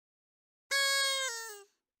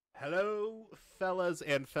Hello, fellas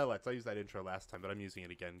and fellettes. I used that intro last time, but I'm using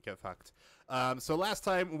it again. Get fucked. So last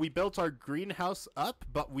time we built our greenhouse up,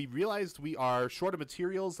 but we realized we are short of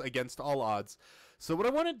materials against all odds. So what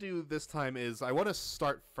I want to do this time is I want to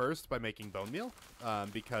start first by making bone meal,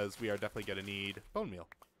 because we are definitely going to need bone meal.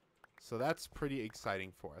 So that's pretty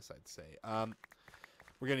exciting for us, I'd say.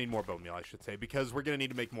 We're going to need more bone meal, I should say, because we're going to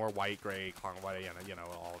need to make more white, gray, white, you know,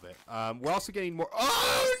 all of it. We're also getting more...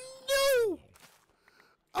 Oh, no!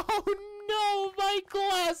 Oh no, my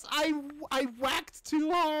glass! I whacked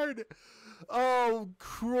too hard! Oh,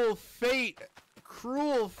 cruel fate!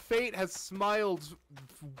 Cruel fate has smiled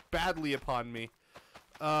badly upon me.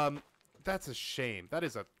 That's a shame. That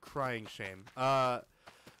is a crying shame.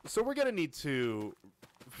 So we're gonna need to...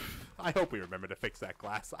 I hope we remember to fix that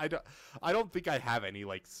glass. I don't think I have any,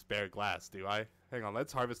 like, spare glass, do I? Hang on,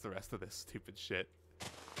 let's harvest the rest of this stupid shit.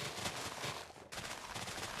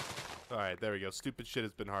 Alright, there we go. Stupid shit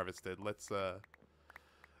has been harvested. Let's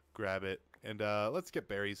grab it. And let's get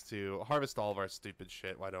berries to harvest all of our stupid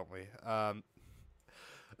shit. Why don't we?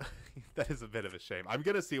 That is a bit of a shame. I'm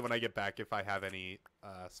going to see when I get back if I have any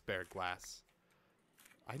spare glass.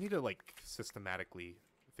 I need to, like, systematically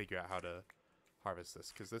figure out how to harvest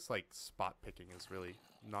this. Because this, like, spot picking is really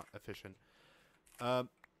not efficient.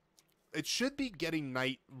 It should be getting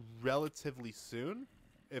night relatively soon.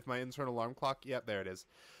 If my internal alarm clock... Yep, there it is.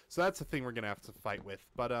 So that's the thing we're going to have to fight with.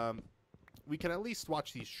 But we can at least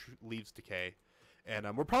watch these leaves decay.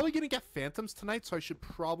 And we're probably going to get phantoms tonight, so I should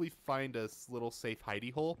probably find a little safe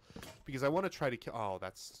hidey hole. Because I want to try to kill... Oh,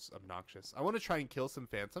 that's obnoxious. I want to try and kill some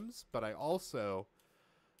phantoms, but I also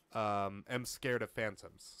am scared of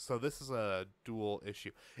phantoms. So this is a dual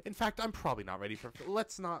issue. In fact, I'm probably not ready for...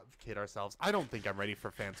 Let's not kid ourselves. I don't think I'm ready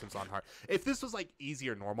for phantoms on hard. If this was, like, easy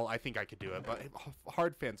or normal, I think I could do it. But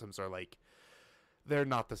hard phantoms are, like... They're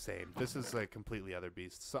not the same. This is a completely other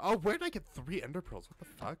beast. So, oh, where did I get 3 ender pearls? What the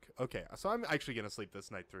fuck? Okay, so I'm actually going to sleep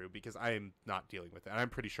this night through because I am not dealing with it. And I'm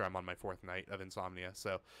pretty sure I'm on my 4th night of insomnia.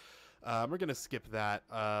 So, we're going to skip that.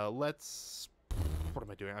 Let's... What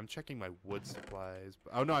am I doing? I'm checking my wood supplies.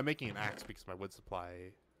 Oh, no, I'm making an axe because my wood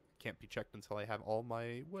supply can't be checked until I have all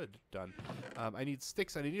my wood done. I need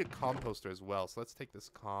sticks. I need a composter as well. So let's take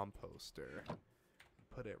this composter.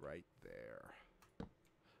 Put it right there.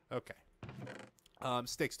 Okay.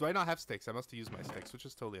 Sticks. Do I not have sticks? I must have used my sticks, which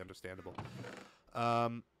is totally understandable.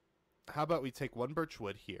 How about we take 1 birch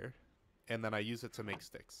wood here, and then I use it to make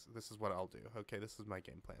sticks. This is what I'll do. Okay, this is my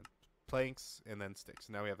game plan. Planks, and then sticks.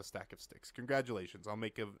 Now we have a stack of sticks. Congratulations. I'll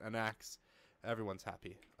make an axe. Everyone's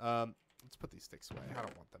happy. Let's put these sticks away. I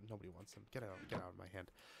don't want them. Nobody wants them. Get out of my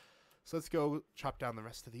hand. So let's go chop down the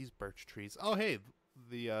rest of these birch trees. Oh, hey,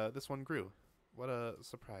 this one grew. What a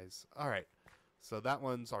surprise. All right. So that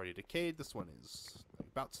one's already decayed. This one is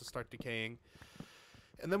about to start decaying.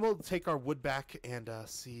 And then we'll take our wood back and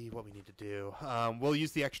see what we need to do. We'll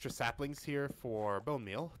use the extra saplings here for bone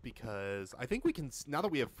meal because I think we can, now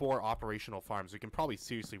that we have 4 operational farms, we can probably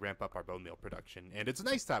seriously ramp up our bone meal production. And it's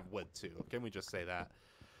nice to have wood too. Can we just say that?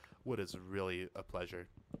 Wood is really a pleasure.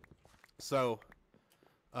 So,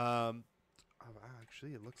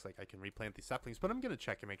 actually, it looks like I can replant these saplings, but I'm going to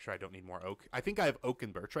check and make sure I don't need more oak. I think I have oak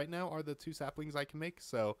and birch right now are the 2 saplings I can make,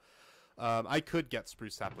 so I could get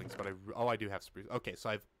spruce saplings, but I do have spruce. Okay, so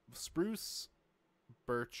I have spruce,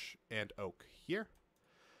 birch, and oak here.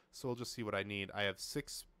 So we'll just see what I need. I have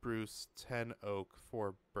 6 spruce, 10 oak,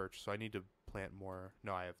 4 birch, so I need to plant more.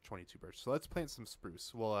 No, I have 22 birch. So let's plant some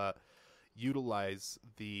spruce. We'll utilize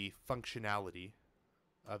the functionality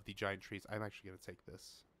of the giant trees. I'm actually going to take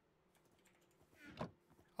this.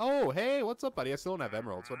 Oh, hey, what's up, buddy? I still don't have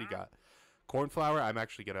emeralds. What do you got? Cornflower? I'm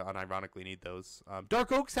actually going to unironically need those.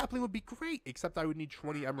 Dark oak sapling would be great, except I would need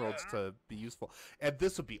 20 emeralds to be useful. And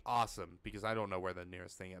this would be awesome, because I don't know where the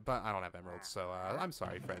nearest thing is. But I don't have emeralds, so I'm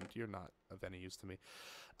sorry, friend. You're not of any use to me.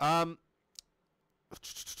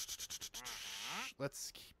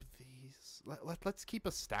 Let's keep these. Let's keep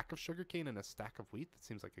a stack of sugarcane and a stack of wheat. That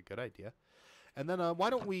seems like a good idea. And then why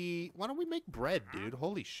don't we make bread, dude?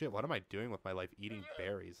 Holy shit, what am I doing with my life eating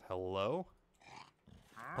berries? Hello?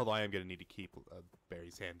 Although I am going to need to keep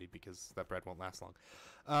berries handy because that bread won't last long.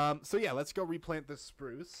 So yeah, let's go replant this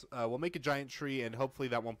spruce. We'll make a giant tree, and hopefully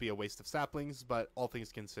that won't be a waste of saplings, but all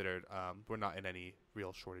things considered, we're not in any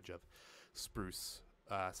real shortage of spruce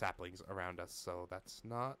saplings around us, so that's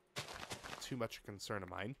not too much a concern of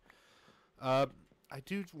mine. I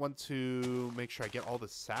do want to make sure I get all the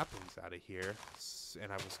saplings out of here, and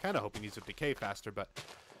I was kind of hoping these would decay faster, but,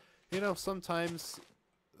 you know, sometimes,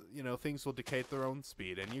 you know, things will decay at their own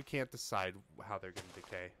speed, and you can't decide how they're going to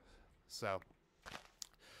decay. So,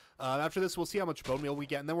 After this, we'll see how much bone meal we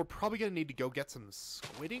get, and then we're probably going to need to go get some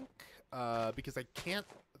squid ink, because I can't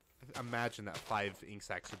imagine that 5 ink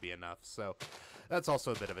sacs would be enough, so that's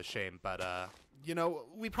also a bit of a shame, but, you know,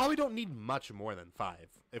 we probably don't need much more than 5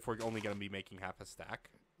 if we're only going to be making half a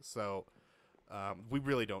stack, so we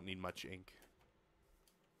really don't need much ink.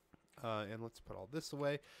 And let's put all this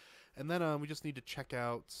away, and then we just need to check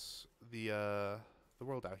out the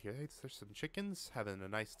world out here. Hey, there's some chickens having a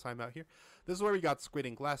nice time out here. This is where we got squid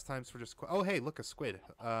ink last time, so we're just... Oh, hey, look, a squid.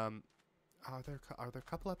 Are there a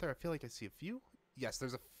couple out there? I feel like I see a few. Yes,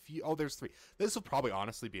 there's a few. Oh, there's 3. This will probably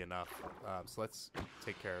honestly be enough. So let's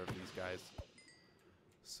take care of these guys.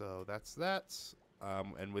 So that's that.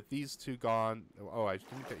 And with these 2 gone... Oh, I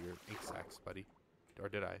didn't get your ink sacs, buddy. Or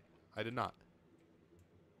did I? I did not.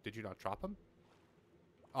 Did you not drop them?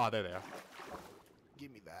 Oh, there they are.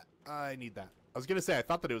 Give me that. I need that. I was going to say, I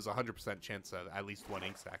thought that it was a 100% chance of at least 1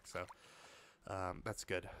 ink sac, so that's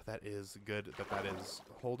good. That is good that is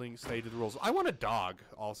holding steady to the rules. I want a dog,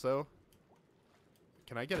 also.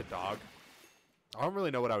 Can I get a dog? I don't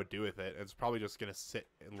really know what I would do with it. It's probably just going to sit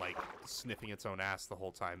and, like, sniffing its own ass the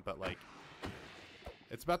whole time, but, like,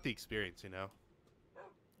 it's about the experience, you know?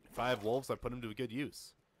 If I have wolves, I put them to a good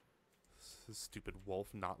use. This stupid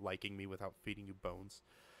wolf not liking me without feeding you bones.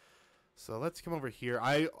 So let's come over here.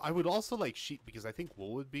 I would also like sheep because I think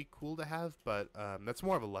wool would be cool to have, but that's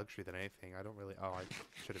more of a luxury than anything. I don't really... Oh, I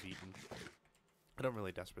should have eaten. I don't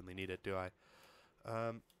really desperately need it, do I?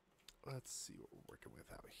 Let's see what we're working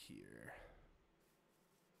with out here.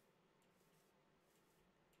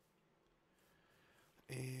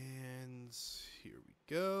 And here we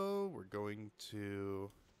go. We're going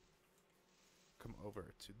to come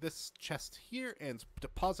over to this chest here and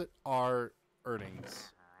deposit our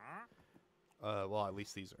earnings. Well, at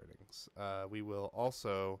least these earnings. We will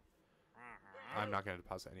also... I'm not going to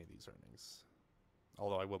deposit any of these earnings.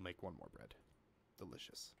 Although I will make 1 more bread.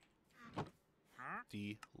 Delicious.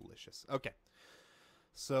 Delicious. Okay.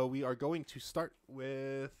 So we are going to start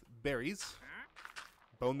with berries.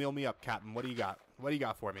 Bone meal me up, Captain. What do you got? What do you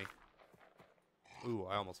got for me? Ooh,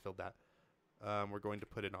 I almost filled that. We're going to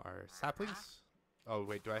put in our saplings. Oh,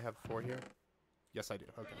 wait, do I have 4 here? Yes, I do.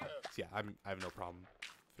 Okay. So, yeah, I have no problem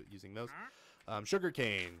using those. Sugar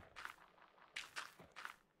cane.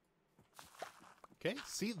 Okay,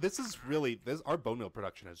 see, this is really... Our bone meal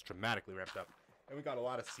production has dramatically ramped up. And we got a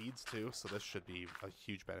lot of seeds, too, so this should be a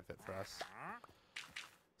huge benefit for us.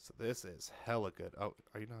 So this is hella good. Oh,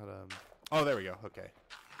 are you not... Oh, there we go. Okay.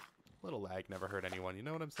 Little lag never hurt anyone. You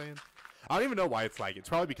know what I'm saying? I don't even know why it's lagging. It's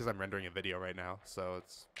probably because I'm rendering a video right now, so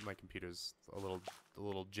it's... My computer's a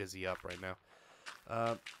little jizzy up right now.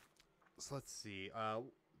 So let's see.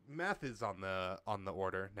 Math is on the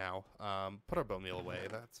order now. Put our bone meal away.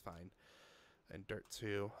 That's fine. And dirt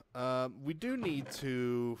too. We do need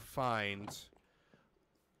to find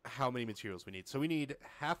how many materials we need. So we need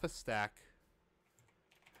half a stack.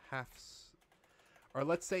 Or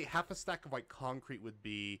let's say half a stack of white concrete would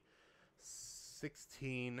be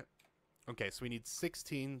 16. Okay, so we need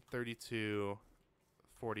 16, 32,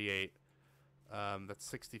 48. That's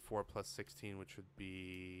 64 plus 16, which would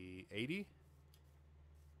be 80.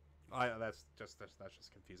 That's just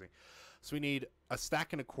confusing. So we need a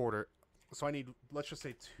stack and a quarter. So I need, let's just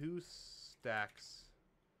say, 2 stacks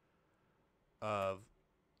of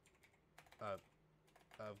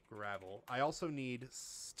gravel. I also need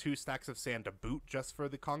 2 stacks of sand to boot just for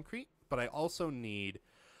the concrete, but I also need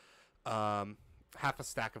half a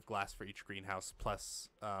stack of glass for each greenhouse plus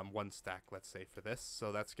 1 stack, let's say, for this.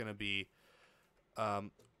 So that's going to be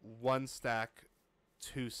 1 stack,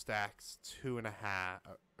 2 stacks, 2.5,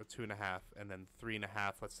 or 2.5, and then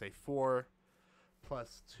 3.5. Let's say 4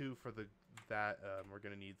 plus 2 for that. We're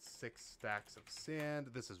gonna need 6 stacks of sand.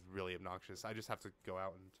 This is really obnoxious. I just have to go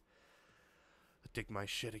out and dig my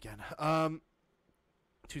shit again.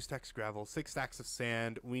 2 stacks gravel, 6 stacks of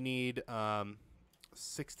sand. We need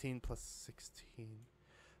 16 plus 16.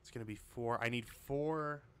 It's gonna be 4. I need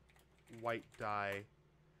 4 white dye.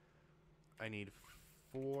 I need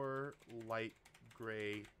 4 light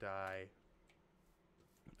gray dye.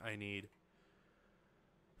 I need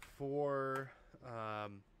 4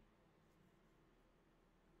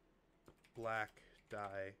 black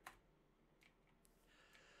dye.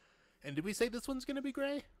 And did we say this one's gonna be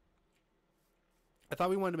gray? I thought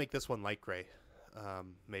we wanted to make this one light gray.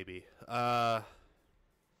 Maybe. I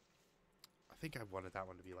think I wanted that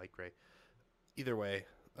one to be light gray. Either way,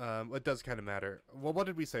 it does kind of matter. Well, what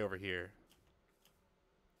did we say over here?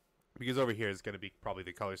 Because over here is going to be probably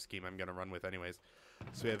the color scheme I'm going to run with anyways.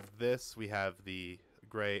 So we have this, we have the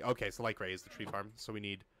gray. Okay, so light gray is the tree farm. So we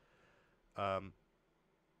need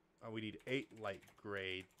 8 light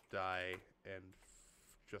gray dye and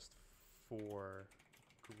just 4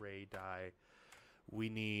 gray dye. We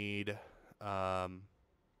need 4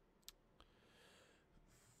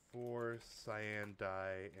 cyan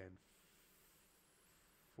dye and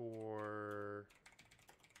 4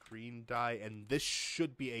 green dye, and this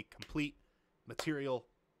should be a complete material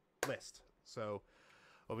list. So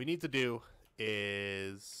what we need to do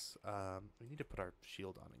is we need to put our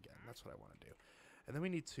shield on again. That's what I want to do. And then we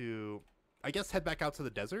need to, I guess, head back out to the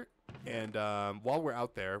desert. And while we're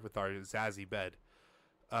out there with our Zazzy bed,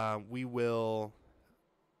 we will...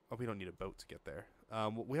 Oh, we don't need a boat to get there.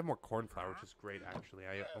 We have more cornflower, which is great, actually.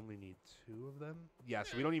 I only need 2 of them. Yeah,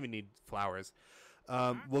 so we don't even need flowers.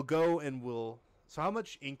 We'll go and we'll... So how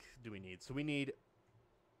much ink do we need? So we need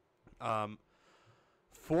 4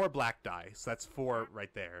 black dye. So that's 4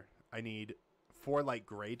 right there. I need 4 light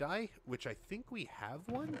gray dye, which I think we have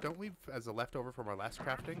one, don't we, as a leftover from our last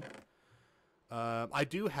crafting? I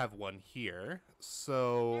do have one here.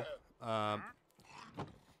 So,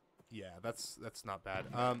 yeah, that's not bad.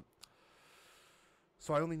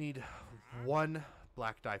 So I only need 1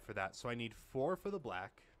 black dye for that. So I need 4 for the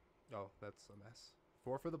black. Oh, that's a mess.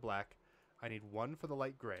 4 for the black. I need 1 for the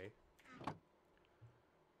light gray.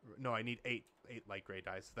 No, I need 8 light gray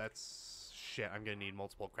dyes. So that's shit. I'm gonna need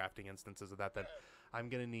multiple crafting instances of that. Then I'm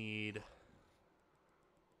gonna need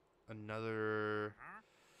another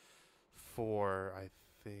 4. I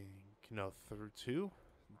think no, 2.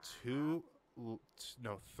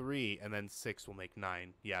 No, 3, and then 6 will make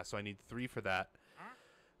 9. Yeah, so I need 3 for that.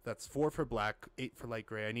 That's 4 for black, 8 for light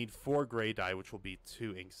gray. I need 4 gray dye, which will be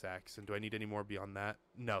 2 ink sacs. And do I need any more beyond that?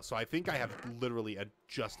 No. So I think I have literally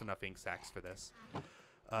just enough ink sacs for this.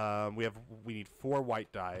 We need 4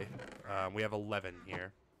 white dye. We have 11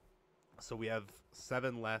 here. So we have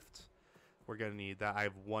 7 left. We're going to need that. I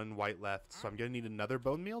have 1 white left. So I'm going to need another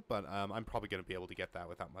bone meal, but I'm probably going to be able to get that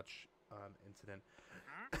without much incident.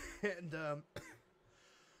 And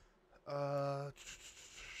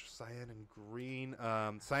cyan and green.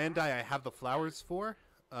 Cyan dye I have the flowers for.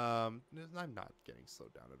 I'm not getting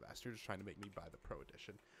slowed down, Avast. You're just trying to make me buy the pro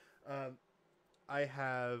edition. I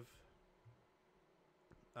have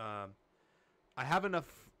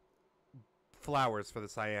enough flowers for the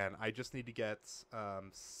cyan. I just need to get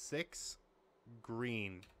 6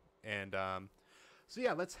 green. And so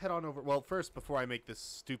yeah, let's head on over. Well, first, before I make this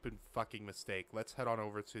stupid fucking mistake, let's head on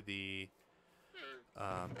over to the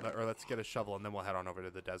or let's get a shovel and then we'll head on over to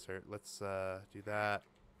the desert. Let's do that,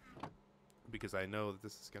 because I know that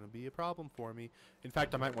this is going to be a problem for me. In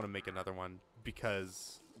fact, I might want to make another one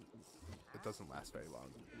because it doesn't last very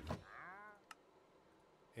long.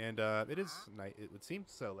 And it is night, it would seem.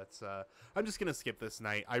 So let's I'm just going to skip this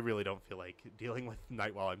night. I really don't feel like dealing with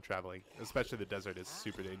night while I'm traveling, especially the desert is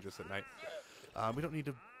super dangerous at night. We don't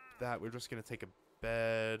need that. We're just going to take a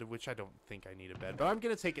bed, which I don't think I need a bed, but I'm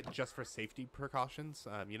going to take it just for safety precautions.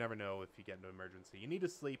 You never know if you get into an emergency. You need to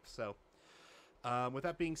sleep, so with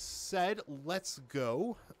that being said, let's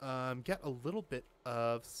go get a little bit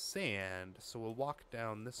of sand. So we'll walk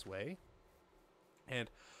down this way, and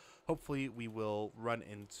hopefully we will run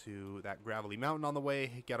into that gravelly mountain on the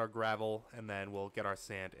way, get our gravel, and then we'll get our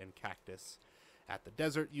sand and cactus at the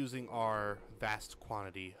desert using our vast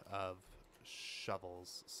quantity of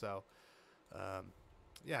shovels. So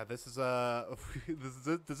yeah, this is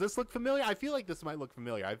does this look familiar? I feel like this might look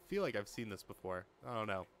familiar. I feel like I've seen this before. I don't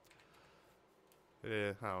know.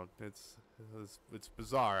 It's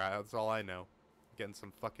bizarre. That's all I know. Getting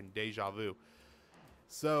some fucking deja vu.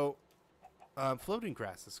 So floating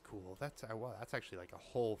grass is cool. That's actually like a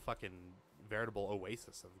whole fucking veritable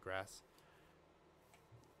oasis of grass.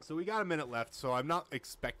 So we got a minute left, so I'm not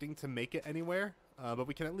expecting to make it anywhere, but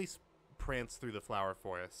we can at least prance through the flower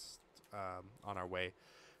forest on our way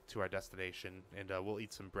to our destination, and we'll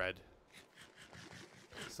eat some bread.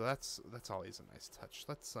 So that's always a nice touch.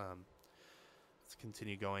 Let's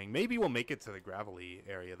continue going. Maybe we'll make it to the gravelly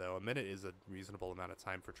area, though. A minute is a reasonable amount of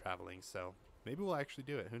time for traveling, so maybe we'll actually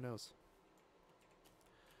do it. Who knows?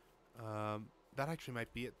 That actually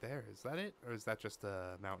might be it there. Is that it? Or is that just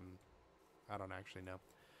a mountain? I don't actually know.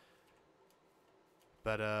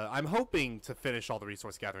 But I'm hoping to finish all the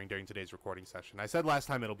resource gathering during today's recording session. I said last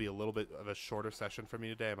time it'll be a little bit of a shorter session for me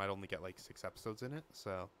today. I might only get like 6 episodes in it.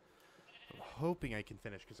 So I'm hoping I can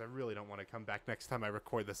finish, because I really don't want to come back next time I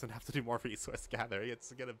record this and have to do more resource gathering.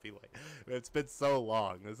 It's going to be like, it's been so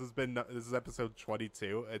long. This is episode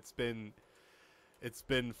 22. It's been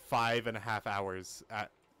 5.5 hours at...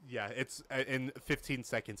 Yeah, it's in 15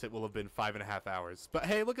 seconds. It will have been 5.5 hours. But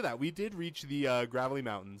hey, look at that. We did reach the gravelly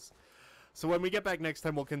mountains. So when we get back next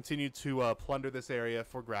time, we'll continue to plunder this area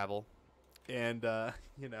for gravel. And,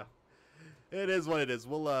 you know, It is what it is.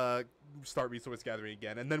 We'll start resource gathering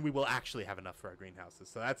again, and then we will actually have enough for our greenhouses.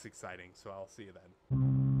 So that's exciting. So I'll see you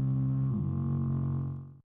then.